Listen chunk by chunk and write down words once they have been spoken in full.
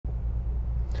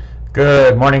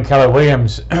Good morning, Keller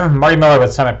Williams. Marty Miller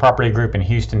with Summit Property Group in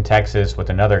Houston, Texas, with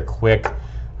another quick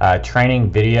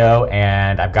training video.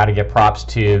 And I've got to give props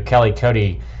to Kelly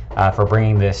Cody for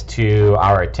bringing this to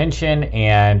our attention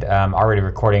and already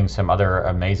recording some other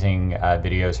amazing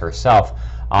videos herself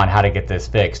on how to get this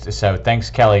fixed. So thanks,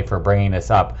 Kelly, for bringing this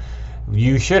up.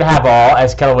 You should have all,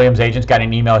 as Keller Williams agents, got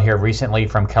an email here recently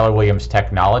from Keller Williams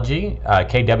Technology,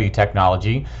 KW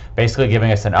Technology, basically giving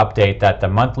us an update that the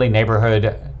monthly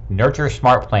neighborhood Nurture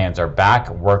Smart Plans are back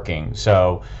working.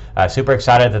 So super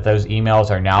excited that those emails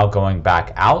are now going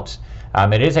back out.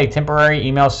 It is a temporary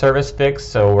email service fix,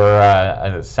 so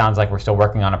it sounds like we're still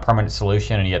working on a permanent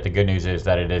solution, and yet the good news is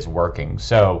that it is working.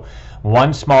 So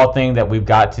one small thing that we've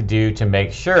got to do to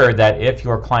make sure that if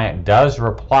your client does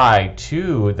reply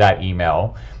to that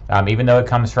email, even though it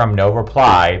comes from no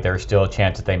reply, there's still a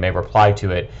chance that they may reply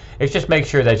to it. It's just make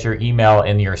sure that your email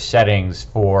in your settings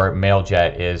for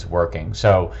MailJet is working.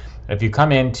 So if you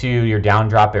come into your down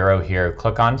drop arrow here,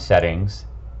 click on settings,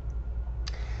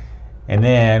 and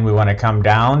then we want to come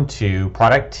down to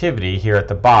productivity here at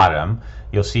the bottom.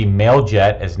 You'll see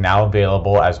MailJet is now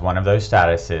available as one of those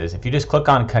statuses. If you just click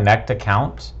on connect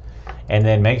account and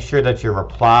then make sure that your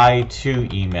reply to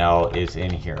email is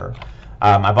in here.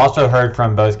 I've also heard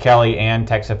from both Kelly and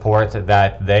tech support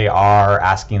that they are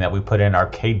asking that we put in our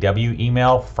KW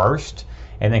email first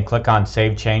and then click on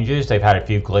save changes. They've had a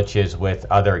few glitches with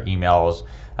other emails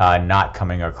not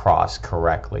coming across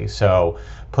correctly. So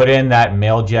put in that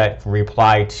MailJet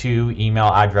reply to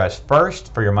email address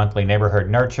first for your monthly neighborhood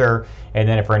nurture, and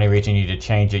then if for any reason you need to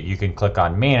change it, you can click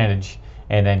on manage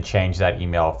and then change that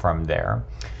email from there.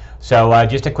 So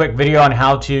just a quick video on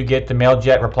how to get the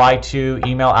MailJet reply to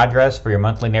email address for your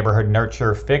monthly neighborhood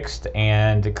nurture fixed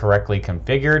and correctly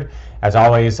configured. As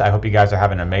always, I hope you guys are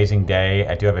having an amazing day.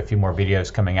 I do have a few more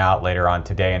videos coming out later on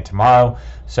today and tomorrow,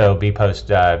 so be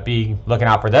looking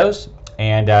out for those,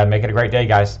 and make it a great day,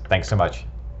 guys. Thanks so much.